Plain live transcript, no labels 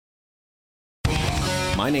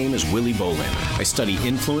My name is Willie Bolander. I study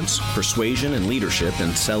influence, persuasion, and leadership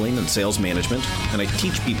in selling and sales management, and I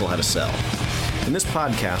teach people how to sell. In this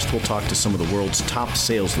podcast, we'll talk to some of the world's top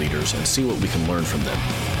sales leaders and see what we can learn from them.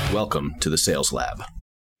 Welcome to the Sales Lab.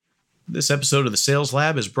 This episode of the Sales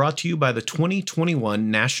Lab is brought to you by the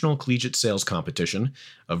 2021 National Collegiate Sales Competition,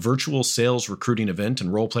 a virtual sales recruiting event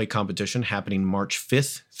and role-play competition happening March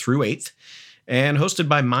 5th through 8th, and hosted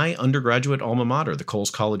by my undergraduate alma mater, the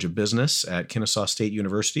Coles College of Business at Kennesaw State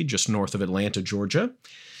University, just north of Atlanta, Georgia.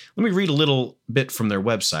 Let me read a little bit from their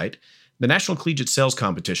website. The National Collegiate Sales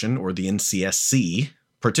Competition, or the NCSC,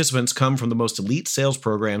 participants come from the most elite sales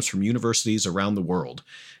programs from universities around the world.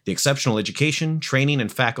 The exceptional education, training,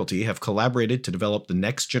 and faculty have collaborated to develop the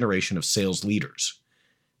next generation of sales leaders.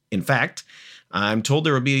 In fact, I'm told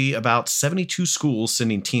there will be about 72 schools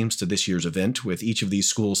sending teams to this year's event, with each of these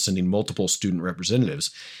schools sending multiple student representatives.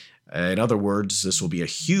 In other words, this will be a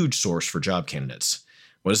huge source for job candidates.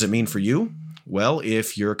 What does it mean for you? Well,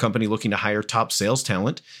 if you're a company looking to hire top sales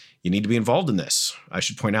talent, you need to be involved in this. I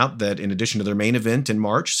should point out that in addition to their main event in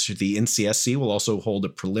March, the NCSC will also hold a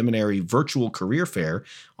preliminary virtual career fair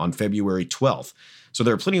on February 12th. So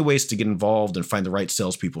there are plenty of ways to get involved and find the right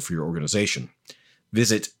salespeople for your organization.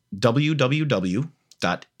 Visit www.ncsc,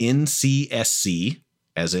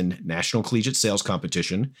 as in National Collegiate Sales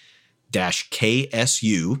Competition,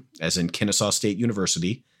 -KSU, as in Kennesaw State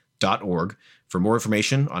University, .org for more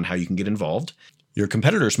information on how you can get involved. Your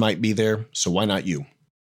competitors might be there, so why not you?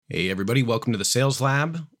 Hey everybody, welcome to the Sales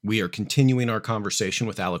Lab. We are continuing our conversation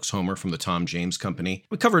with Alex Homer from the Tom James Company.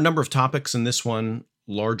 We cover a number of topics in this one,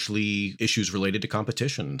 largely issues related to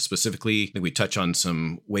competition. Specifically, I think we touch on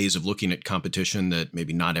some ways of looking at competition that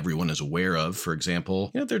maybe not everyone is aware of. For example,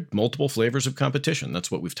 there are multiple flavors of competition.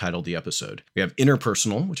 That's what we've titled the episode. We have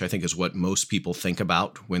interpersonal, which I think is what most people think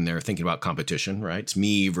about when they're thinking about competition, right? It's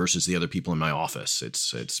me versus the other people in my office.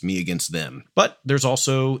 It's me against them. But there's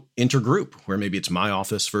also intergroup, where maybe it's my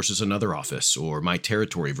office versus another office, or my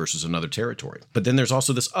territory versus another territory. But then there's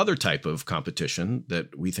also this other type of competition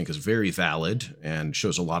that we think is very valid and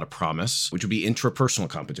shows a lot of promise, which would be intrapersonal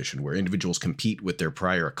competition, where individuals compete with their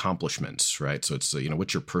prior accomplishments, right? So it's,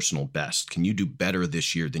 what's your personal best? Can you do better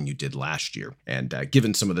this year than you did last year? And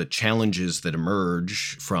given some of the challenges that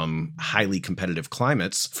emerge from highly competitive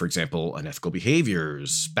climates, for example, unethical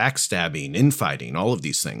behaviors, backstabbing, infighting, all of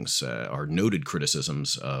these things are noted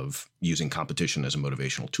criticisms of using competition as a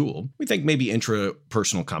motivational tool. We think maybe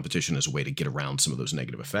intrapersonal competition is a way to get around some of those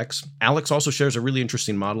negative effects. Alex also shares a really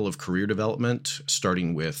interesting model of career development,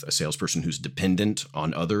 starting with a salesperson who's dependent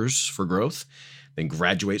on others for growth, then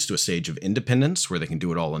graduates to a stage of independence where they can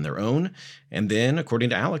do it all on their own. And then, according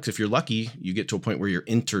to Alex, if you're lucky, you get to a point where you're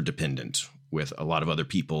interdependent with a lot of other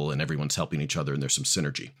people and everyone's helping each other and there's some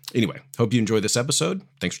synergy. Anyway, hope you enjoy this episode.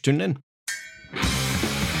 Thanks for tuning in.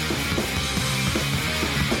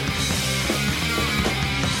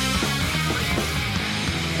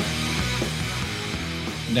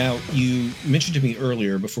 Now, you mentioned to me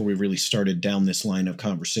earlier, before we really started down this line of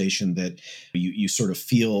conversation, that you sort of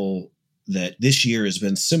feel that this year has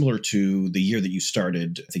been similar to the year that you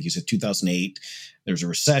started. I think you said 2008. There was a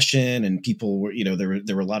recession, and people were,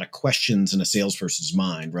 there were a lot of questions in a salesperson's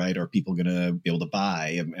mind, right? Are people going to be able to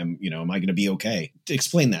buy? Am I going to be okay?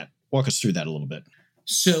 Explain that. Walk us through that a little bit.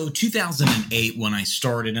 So 2008, when I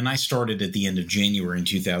started, and I started at the end of January in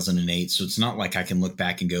 2008, so it's not like I can look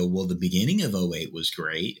back and go, well, the beginning of 08 was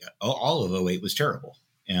great. All of 08 was terrible.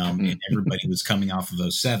 And everybody was coming off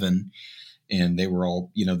of 07, and they were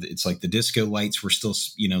all, it's like the disco lights were still,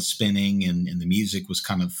 spinning, and the music was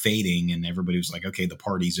kind of fading, and everybody was like, okay, the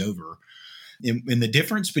party's over. And the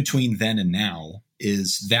difference between then and now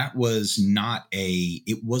is that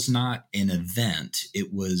it was not an event.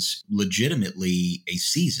 It was legitimately a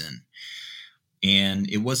season. And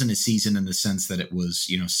it wasn't a season in the sense that it was,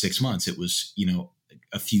 6 months. It was,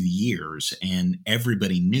 a few years, and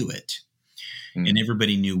everybody knew it, and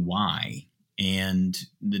everybody knew why. And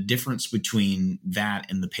the difference between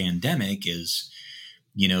that and the pandemic is,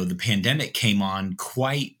 the pandemic came on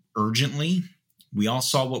quite urgently. We all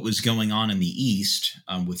saw what was going on in the East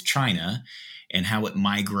with China and how it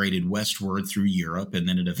migrated westward through Europe, and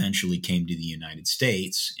then it eventually came to the United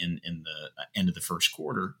States in the end of the first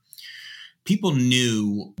quarter. People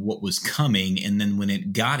knew what was coming, and then when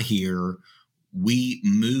it got here, we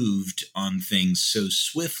moved on things so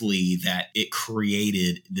swiftly that it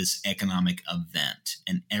created this economic event,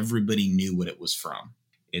 and everybody knew what it was from.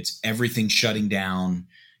 It's everything shutting down.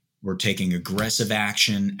 were taking aggressive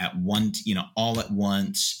action at one, all at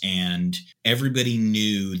once. And everybody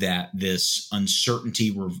knew that this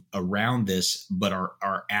uncertainty around this, but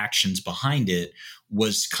our actions behind it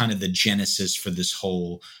was kind of the genesis for this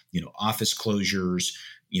whole, office closures,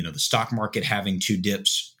 the stock market having two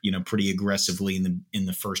dips, pretty aggressively in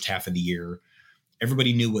the first half of the year.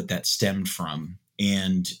 Everybody knew what that stemmed from.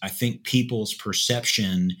 And I think people's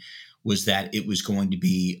perception was that it was going to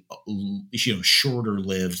be, shorter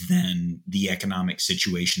lived than the economic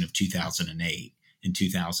situation of 2008 and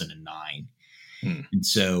 2009. And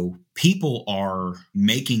so people are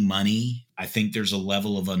making money. I think there's a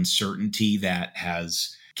level of uncertainty that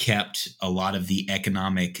has kept a lot of the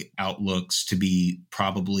economic outlooks to be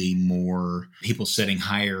probably more people setting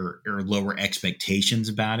higher or lower expectations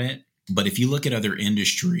about it. But if you look at other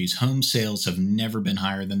industries, home sales have never been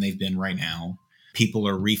higher than they've been right now. People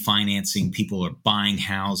are refinancing. People are buying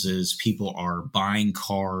houses. People are buying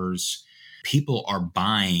cars. People are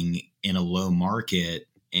buying in a low market.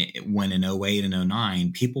 When in 08 and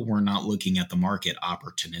 09, people were not looking at the market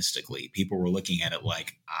opportunistically. People were looking at it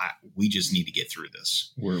like, we just need to get through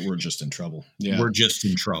this. We're just in trouble. Yeah. We're just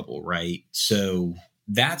in trouble, right? So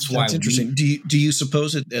that's why. That's interesting. Do you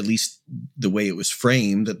suppose it, at least the way it was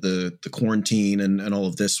framed, that the quarantine and all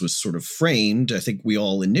of this was sort of framed? I think we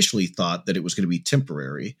all initially thought that it was going to be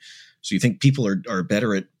temporary. So you think people are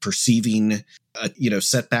better at perceiving a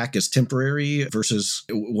setback as temporary versus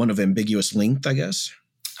one of ambiguous length, I guess?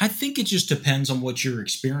 I think it just depends on what your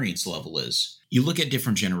experience level is. You look at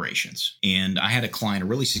different generations. And I had a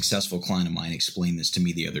really successful client of mine explain this to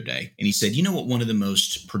me the other day. And he said, you know what one of the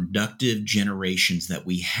most productive generations that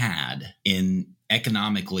we had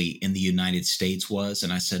economically in the United States was?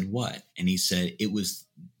 And I said, what? And he said, it was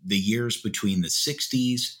the years between the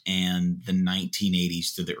 60s and the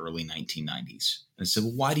 1980s to the early 1990s. And I said,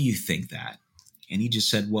 well, why do you think that? And he just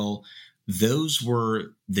said, well, those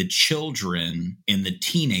were the children and the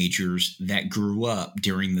teenagers that grew up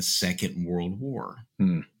during the Second World War.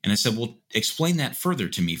 And I said, well, explain that further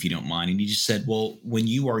to me if you don't mind. And he just said, well, when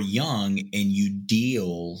you are young and you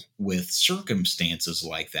deal with circumstances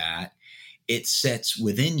like that, it sets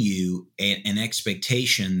within you an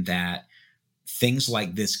expectation that things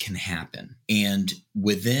like this can happen. And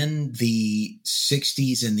within the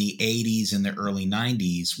 60s and the 80s and the early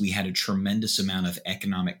 90s, we had a tremendous amount of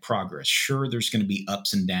economic progress. Sure, there's going to be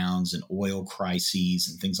ups and downs and oil crises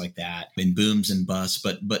and things like that, and booms and busts.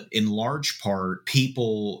 But in large part,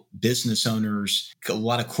 people, business owners, a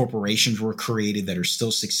lot of corporations were created that are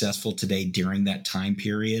still successful today during that time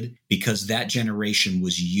period because that generation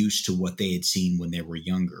was used to what they had seen when they were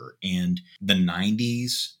younger. And the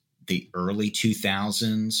 90s, the early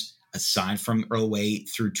 2000s, aside from 08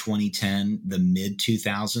 through 2010, the mid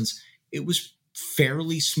 2000s, it was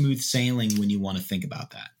fairly smooth sailing when you want to think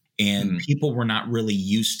about that. And people were not really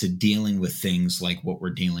used to dealing with things like what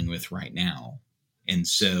we're dealing with right now. And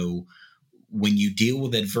so when you deal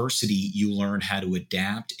with adversity, you learn how to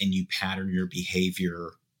adapt and you pattern your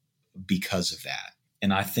behavior because of that.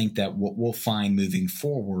 And I think that what we'll find moving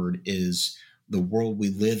forward is the world we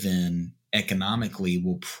live in economically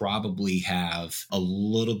will probably have a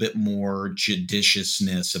little bit more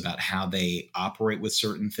judiciousness about how they operate with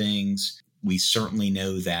certain things. We certainly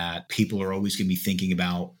know that people are always going to be thinking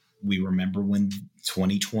about, we remember when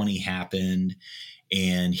 2020 happened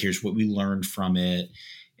and here's what we learned from it.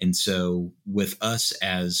 And so with us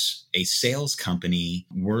as a sales company,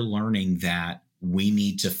 we're learning that we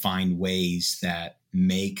need to find ways that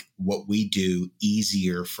make what we do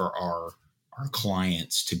easier for our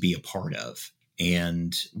clients to be a part of.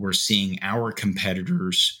 And we're seeing our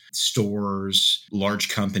competitors, stores, large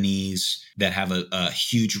companies that have a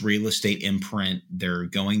huge real estate imprint, they're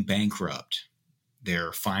going bankrupt.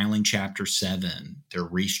 They're filing Chapter 7. They're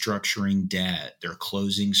restructuring debt. They're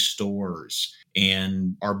closing stores.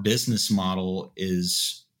 And our business model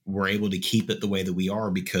is we're able to keep it the way that we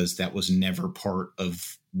are because that was never part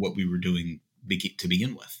of what we were doing to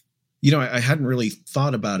begin with. I hadn't really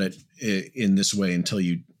thought about it in this way until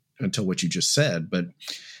what you just said, but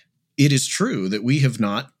it is true that we have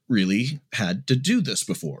not really had to do this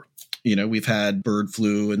before. We've had bird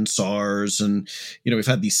flu and SARS and, we've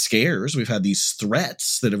had these scares, we've had these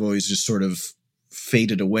threats that have always just sort of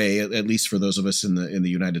faded away, at least for those of us in the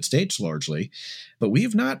United States largely. But we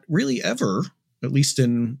have not really ever, at least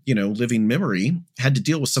in, living memory, had to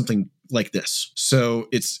deal with something like this. So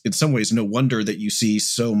it's in some ways no wonder that you see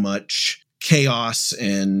so much chaos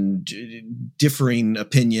and differing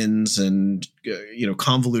opinions and,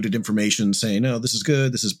 convoluted information saying, oh, this is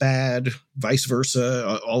good, this is bad, vice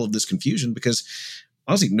versa, all of this confusion, because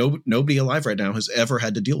honestly, nobody alive right now has ever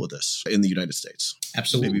had to deal with this in the United States.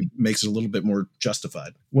 Absolutely. Maybe makes it a little bit more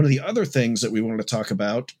justified. One of the other things that we wanted to talk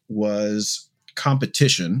about was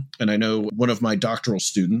competition. And I know one of my doctoral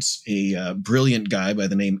students, a brilliant guy by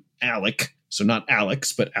the name Alec, so not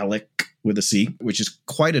Alex, but Alec with a C, which is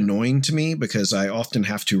quite annoying to me because I often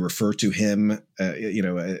have to refer to him,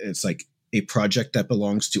 it's like a project that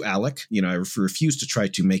belongs to Alec. I refuse to try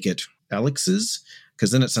to make it Alex's,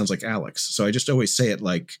 because then it sounds like Alex. So I just always say it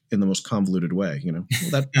like in the most convoluted way. Well,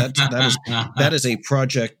 that is a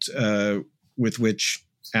project with which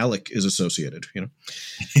Alec is associated. Why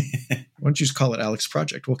don't you just call it Alec's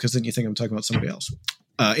project? Well, because then you think I'm talking about somebody else.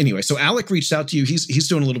 Anyway, so Alec reached out to you. He's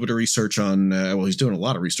doing a little bit of research on. He's doing a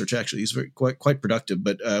lot of research actually. He's quite productive.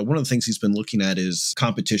 But one of the things he's been looking at is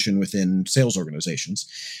competition within sales organizations.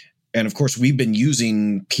 And of course, we've been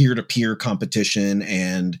using peer-to-peer competition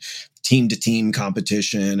and team-to-team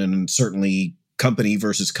competition, and certainly company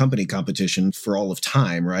versus company competition for all of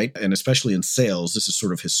time, right? And especially in sales, this is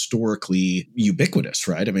sort of historically ubiquitous,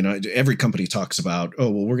 right? I mean, every company talks about, oh,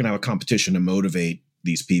 well, we're going to have a competition to motivate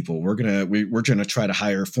these people. We're gonna try to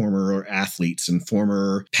hire former athletes and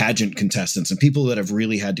former pageant contestants and people that have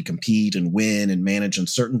really had to compete and win and manage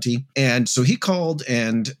uncertainty. And so he called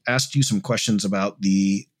and asked you some questions about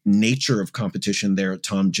the nature of competition there at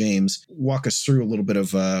Tom James. Walk us through a little bit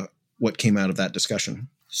of what came out of that discussion.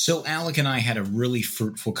 So Alec and I had a really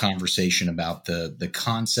fruitful conversation about the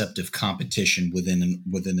concept of competition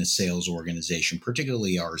within a sales organization,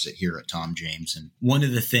 particularly ours here at Tom James. And one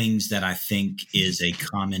of the things that I think is a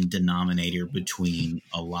common denominator between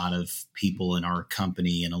a lot of people in our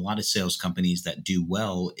company and a lot of sales companies that do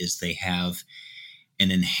well is they have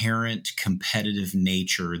an inherent competitive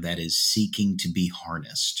nature that is seeking to be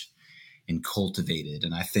harnessed and cultivated.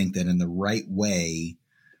 And I think that in the right way,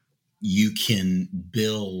 you can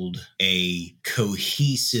build a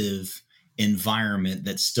cohesive environment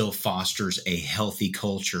that still fosters a healthy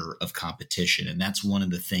culture of competition. And that's one of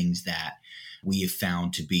the things that we have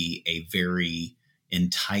found to be a very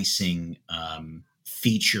enticing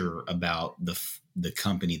feature about the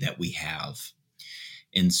company that we have.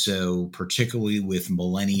 And so particularly with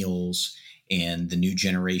millennials and the new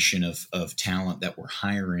generation of talent that we're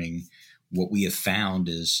hiring, what we have found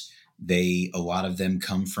is a lot of them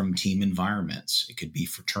come from team environments. It could be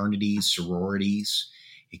fraternities, sororities.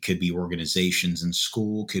 It could be organizations in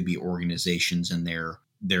school, could be organizations in their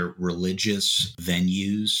religious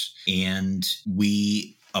venues. And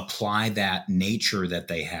we apply that nature that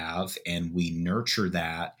they have and we nurture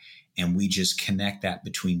that and we just connect that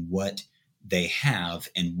between what they have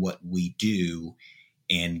and what we do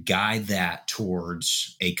and guide that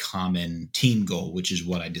towards a common team goal, which is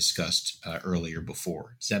what I discussed earlier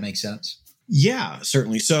before. Does that make sense? Yeah,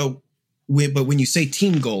 certainly. So, but when you say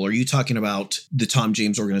team goal, are you talking about the Tom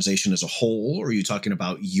James organization as a whole? Or are you talking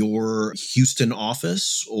about your Houston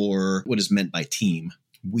office, or what is meant by team?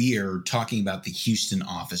 We are talking about the Houston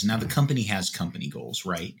office. Now, the company has company goals,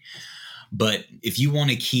 right? But if you want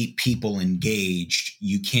to keep people engaged,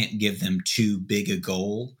 you can't give them too big a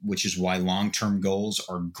goal, which is why long-term goals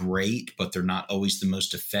are great, but they're not always the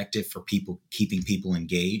most effective for keeping people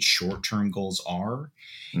engaged. Short-term goals are.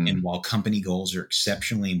 And while company goals are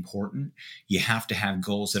exceptionally important, you have to have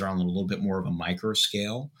goals that are on a little bit more of a micro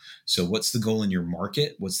scale. So what's the goal in your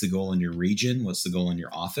market? What's the goal in your region? What's the goal in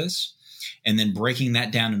your office? And then breaking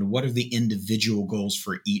that down into what are the individual goals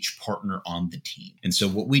for each partner on the team. And so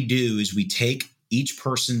what we do is we take each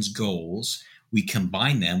person's goals, we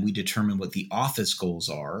combine them, we determine what the office goals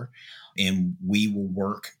are, and we will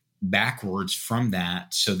work backwards from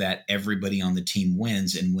that so that everybody on the team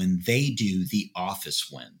wins. And when they do, the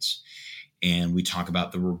office wins. And we talk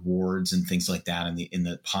about the rewards and things like that and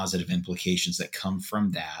the positive implications that come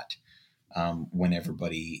from that when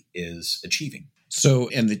everybody is achieving. So,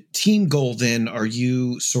 and the team goal then, are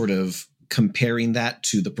you sort of comparing that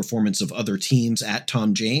to the performance of other teams at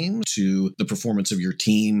Tom James, to the performance of your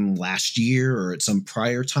team last year or at some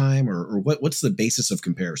prior time, or what's the basis of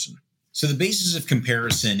comparison? So the basis of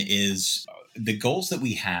comparison is the goals that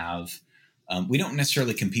we have. We don't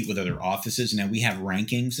necessarily compete with other offices. Now, we have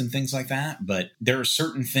rankings and things like that, but there are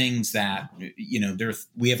certain things that,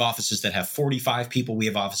 we have offices that have 45 people. We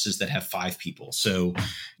have offices that have 5 people. So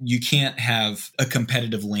you can't have a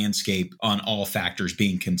competitive landscape on all factors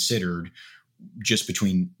being considered just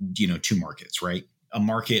between, 2 markets, right? A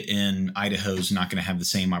market in Idaho is not going to have the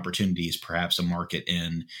same opportunity as perhaps a market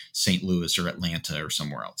in St. Louis or Atlanta or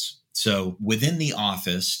somewhere else. So within the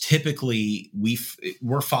office, typically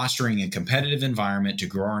we're fostering a competitive environment to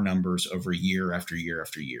grow our numbers over year after year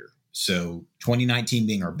after year. So 2019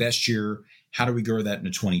 being our best year, How do we grow that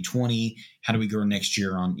into 2020? How do we grow next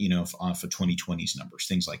year on, off of 2020's numbers,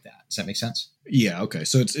 things like that. Does that make sense? Yeah. Okay.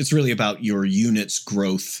 So it's really about your units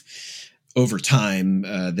growth over time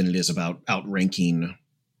than it is about outranking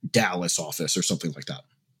Dallas office or something like that.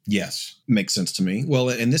 Yes. Makes sense to me. Well,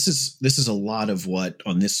 and this is a lot of what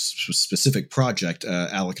on this specific project,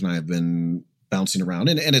 Alec and I have been bouncing around,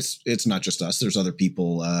 and it's not just us. There's other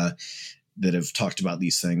people that have talked about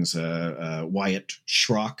these things. Wyatt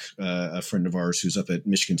Schrock, a friend of ours who's up at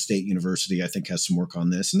Michigan State University, I think has some work on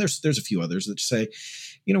this. And there's a few others that say,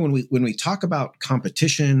 when we talk about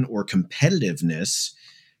competition or competitiveness,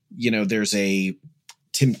 there's a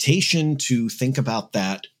temptation to think about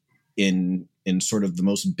that in sort of the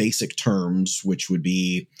most basic terms, which would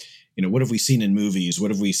be, what have we seen in movies? What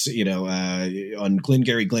have we seen, on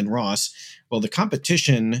Glengarry Glen Ross? Well, the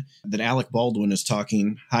competition that Alec Baldwin is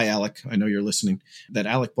talking, hi, Alec, I know you're listening, that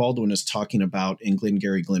Alec Baldwin is talking about in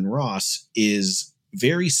Glengarry Glen Ross is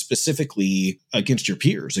very specifically against your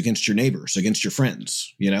peers, against your neighbors, against your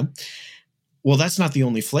friends, Well, that's not the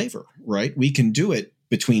only flavor, right? We can do it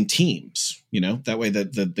between teams, that way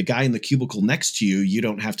the guy in the cubicle next to you, you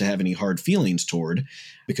don't have to have any hard feelings toward,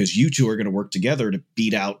 because you two are going to work together to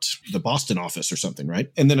beat out the Boston office or something,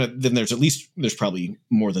 right? And then there's probably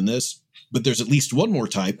more than this, but there's at least one more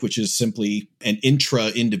type, which is simply an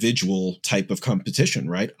intra-individual type of competition,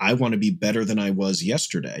 right? I want to be better than I was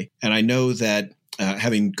yesterday. And I know that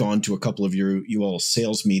having gone to a couple of you all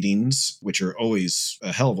sales meetings, which are always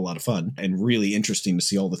a hell of a lot of fun and really interesting to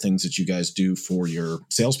see all the things that you guys do for your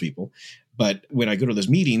salespeople. But when I go to those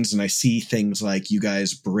meetings and I see things like you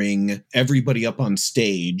guys bring everybody up on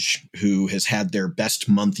stage who has had their best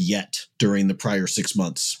month yet during the prior 6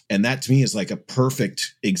 months. And that to me is like a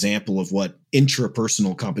perfect example of what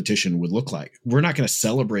intrapersonal competition would look like. We're not going to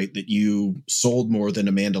celebrate that you sold more than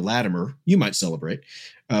Amanda Latimer. You might celebrate.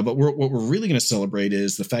 But what we're really going to celebrate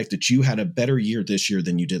is the fact that you had a better year this year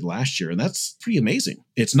than you did last year. And that's pretty amazing.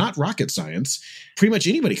 It's not rocket science. Pretty much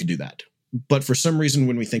anybody could do that. But for some reason,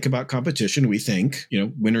 when we think about competition, we think,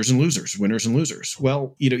 winners and losers, winners and losers.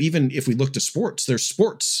 Well, even if we look to sports, there's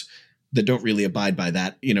sports that don't really abide by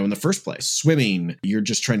that, in the first place. Swimming, you're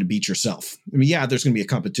just trying to beat yourself. I mean, yeah, there's going to be a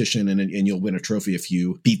competition and you'll win a trophy if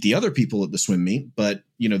you beat the other people at the swim meet. But,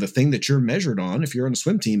 the thing that you're measured on if you're on a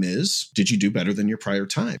swim team is, did you do better than your prior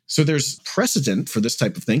time? So there's precedent for this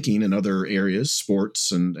type of thinking in other areas,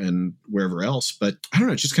 sports and wherever else. But I don't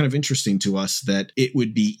know, it's just kind of interesting to us that it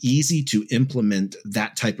would be easy to implement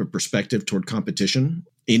that type of perspective toward competition.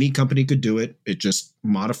 Any company could do it. It just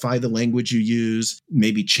modify the language you use,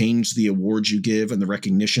 maybe change the awards you give and the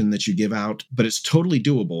recognition that you give out, but it's totally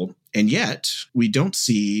doable. And yet we don't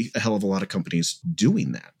see a hell of a lot of companies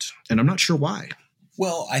doing that. And I'm not sure why.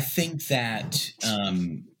 Well, I think that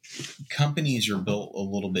companies are built a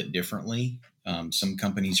little bit differently. Some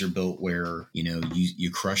companies are built where, you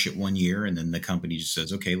crush it 1 year and then the company just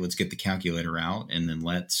says, okay, let's get the calculator out and then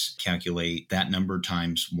let's calculate that number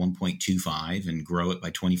times 1.25 and grow it by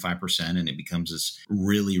 25%. And it becomes this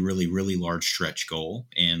really, really, really large stretch goal.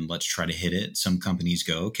 And let's try to hit it. Some companies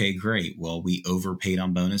go, okay, great. Well, we overpaid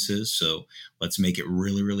on bonuses. So let's make it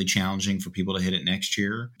really, really challenging for people to hit it next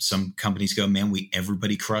year. Some companies go, man,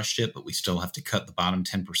 everybody crushed it, but we still have to cut the bottom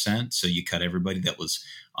 10%. So you cut everybody that was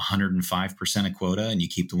 105% of quota and you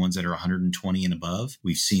keep the ones that are 120 and above.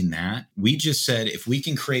 We've seen that. We just said, if we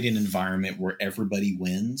can create an environment where everybody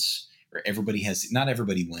wins, or not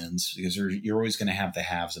everybody wins, because you're always going to have the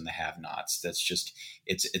haves and the have-nots. That's just,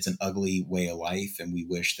 it's an ugly way of life. And we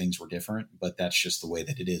wish things were different, but that's just the way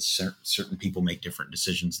that it is. Certain people make different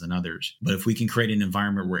decisions than others. But if we can create an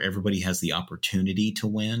environment where everybody has the opportunity to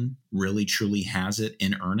win, really, truly has it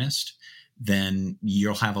in earnest, then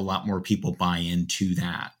you'll have a lot more people buy into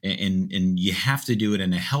that. And you have to do it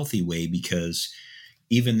in a healthy way, because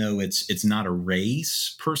even though it's not a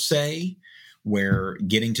race per se, where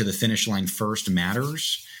getting to the finish line first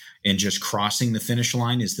matters and just crossing the finish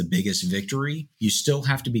line is the biggest victory, you still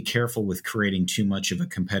have to be careful with creating too much of a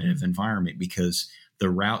competitive environment, because the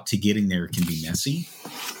route to getting there can be messy.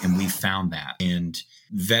 And we found that. And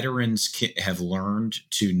veterans have learned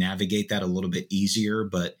to navigate that a little bit easier,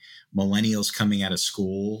 but millennials coming out of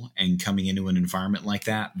school and coming into an environment like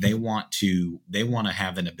that, they want to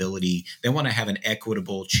have an ability, they want to have an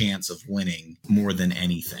equitable chance of winning more than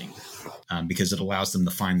anything, because it allows them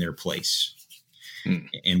to find their place.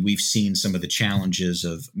 And we've seen some of the challenges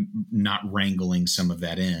of not wrangling some of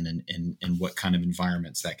that in and what kind of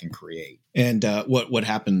environments that can create. And what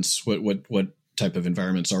happens, what type of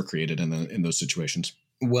environments are created in those situations?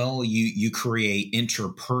 Well, you create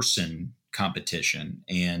interperson competition,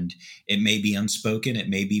 and it may be unspoken, it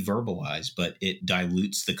may be verbalized, but it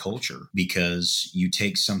dilutes the culture because you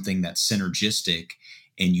take something that's synergistic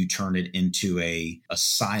and you turn it into a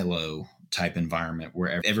silo type environment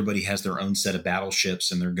where everybody has their own set of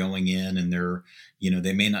battleships and they're going in and they're,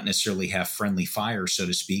 they may not necessarily have friendly fire, so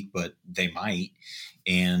to speak, but they might.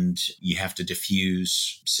 And you have to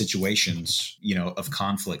diffuse situations, of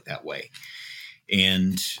conflict that way.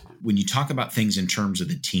 And when you talk about things in terms of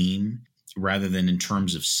the team rather than in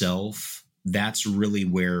terms of self, that's really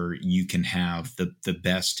where you can have the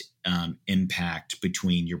best impact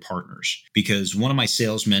between your partners. Because one of my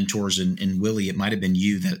sales mentors, and Willie, it might have been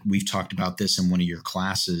you that we've talked about this in one of your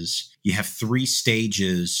classes. You have 3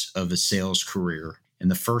 stages of a sales career. And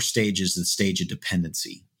the first stage is the stage of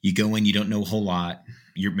dependency. You go in, you don't know a whole lot.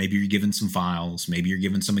 Maybe you're given some files, maybe you're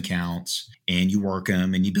given some accounts, and you work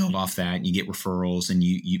them and you build off that and you get referrals and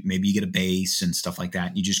you maybe you get a base and stuff like that.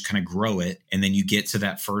 And you just kind of grow it. And then you get to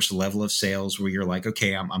that first level of sales where you're like,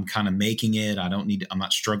 okay, I'm kind of making it. I'm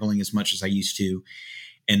not struggling as much as I used to.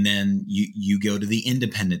 And then you go to the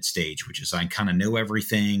independent stage, which is I kind of know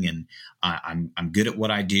everything and I'm good at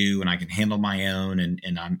what I do and I can handle my own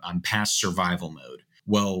and I'm past survival mode.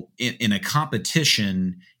 Well, in a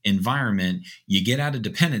competition environment, you get out of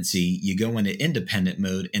dependency, you go into independent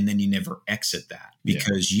mode, and then you never exit that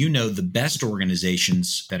because the best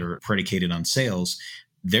organizations that are predicated on sales,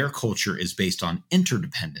 their culture is based on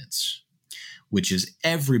interdependence, which is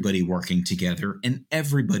everybody working together and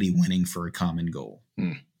everybody winning for a common goal.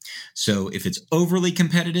 So if it's overly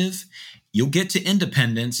competitive, you'll get to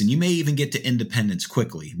independence, and you may even get to independence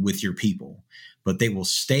quickly with your people, but they will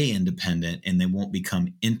stay independent and they won't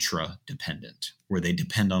become intra-dependent where they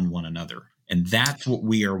depend on one another. And that's what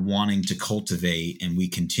we are wanting to cultivate, and we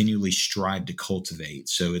continually strive to cultivate.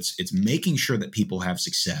 So it's making sure that people have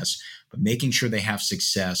success, but making sure they have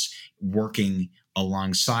success working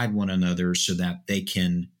alongside one another so that they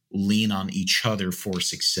can lean on each other for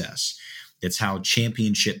success. That's how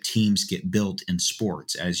championship teams get built in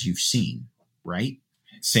sports, as you've seen, right?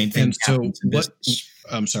 Same thing. And so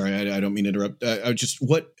I'm sorry, I don't mean to interrupt.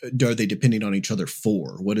 What are they depending on each other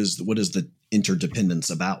for? What is the interdependence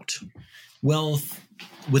about? Well,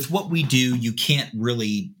 with what we do, you can't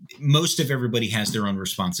really, most of everybody has their own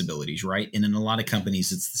responsibilities, right? And in a lot of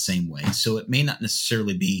companies, it's the same way. So it may not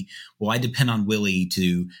necessarily be, well, I depend on Willie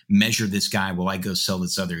to measure this guy while I go sell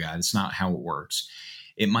this other guy. That's not how it works.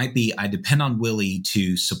 It might be, I depend on Willie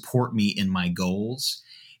to support me in my goals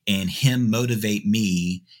and him motivate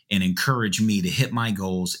me and encourage me to hit my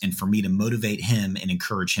goals, and for me to motivate him and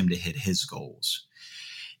encourage him to hit his goals.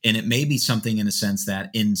 And it may be something in a sense that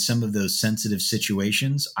in some of those sensitive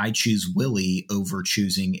situations, I choose Willie over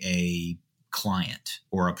choosing a client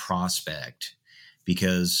or a prospect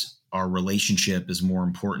because our relationship is more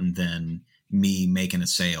important than me making a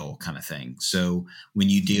sale kind of thing. So when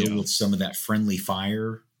you deal with some of that friendly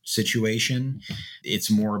fire situation, it's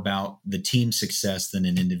more about the team success than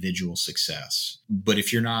an individual success. But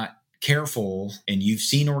if you're not careful, and you've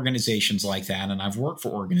seen organizations like that, and I've worked for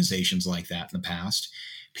organizations like that in the past,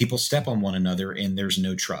 people step on one another and there's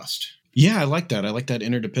no trust. Yeah, I like that. I like that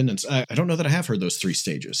interdependence. I don't know that I have heard those 3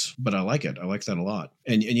 stages, but I like it. I like that a lot.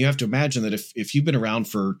 And you have to imagine that if you've been around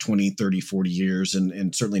for 20, 30, 40 years,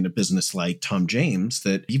 and certainly in a business like Tom James,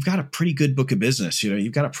 that you've got a pretty good book of business.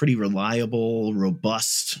 You've got a pretty reliable,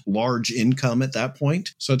 robust, large income at that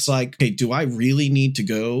point. So it's like, okay, do I really need to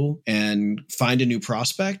go and find a new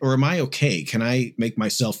prospect, or am I okay? Can I make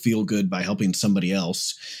myself feel good by helping somebody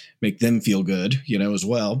else make them feel good, as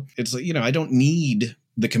well? It's like, I don't need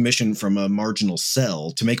the commission from a marginal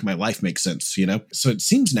sell to make my life make sense, So it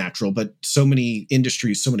seems natural, but so many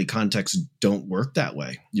industries, so many contexts don't work that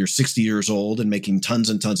way. You're 60 years old and making tons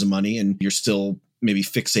and tons of money, and you're still maybe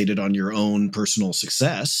fixated on your own personal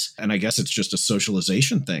success. And I guess it's just a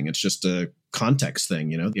socialization thing. It's just a context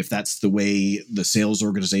thing, if that's the way the sales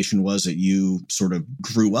organization was that you sort of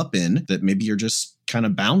grew up in, that maybe you're just kind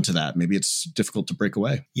of bound to that. Maybe it's difficult to break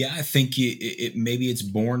away. Yeah, I think maybe it's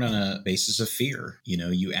born on a basis of fear.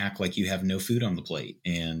 You act like you have no food on the plate,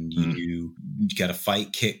 and you got to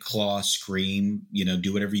fight, kick, claw, scream,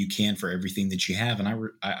 do whatever you can for everything that you have.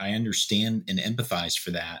 And I understand and empathize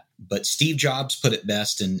for that. But Steve Jobs put it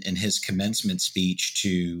best in his commencement speech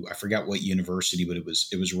to, I forgot what university, but it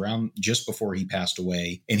was around just before he passed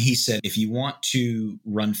away. And he said, if you want to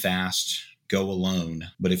run fast, go alone.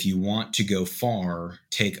 But if you want to go far,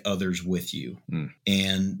 take others with you.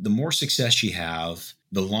 And the more success you have,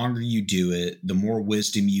 the longer you do it, the more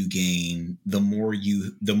wisdom you gain, the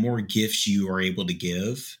more gifts you are able to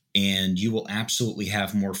give. And you will absolutely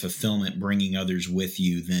have more fulfillment bringing others with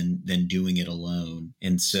you than doing it alone.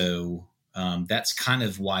 And so That's kind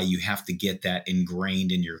of why you have to get that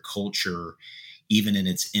ingrained in your culture, even in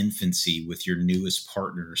its infancy with your newest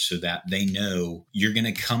partners, so that they know you're going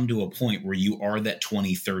to come to a point where you are that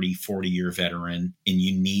 20, 30, 40-year veteran, and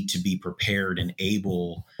you need to be prepared and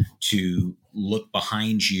able to look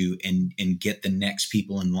behind you and get the next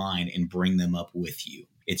people in line and bring them up with you.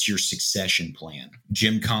 It's your succession plan.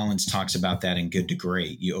 Jim Collins talks about that in Good to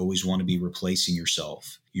Great. You always want to be replacing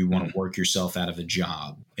yourself. You want to work yourself out of a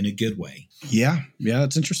job in a good way. Yeah,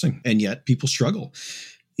 that's interesting. And yet people struggle.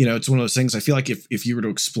 It's one of those things. I feel like if you were to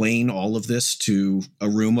explain all of this to a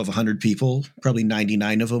room of 100 people, probably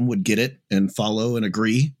 99 of them would get it and follow and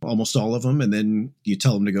agree, almost all of them. And then you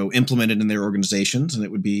tell them to go implement it in their organizations, and it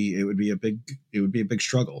would be a big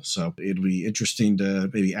struggle. So it'll be interesting to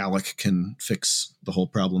maybe Alec can fix the whole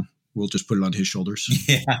problem. We'll just put it on his shoulders.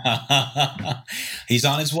 Yeah. He's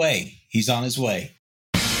on his way.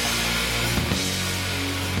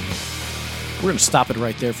 We're going to stop it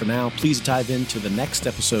right there for now. Please dive into the next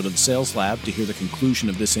episode of the Sales Lab to hear the conclusion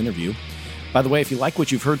of this interview. By the way, if you like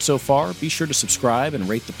what you've heard so far, be sure to subscribe and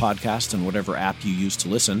rate the podcast on whatever app you use to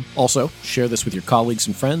listen. Also, share this with your colleagues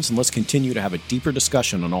and friends, and let's continue to have a deeper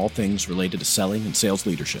discussion on all things related to selling and sales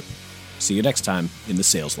leadership. See you next time in the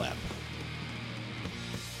Sales Lab.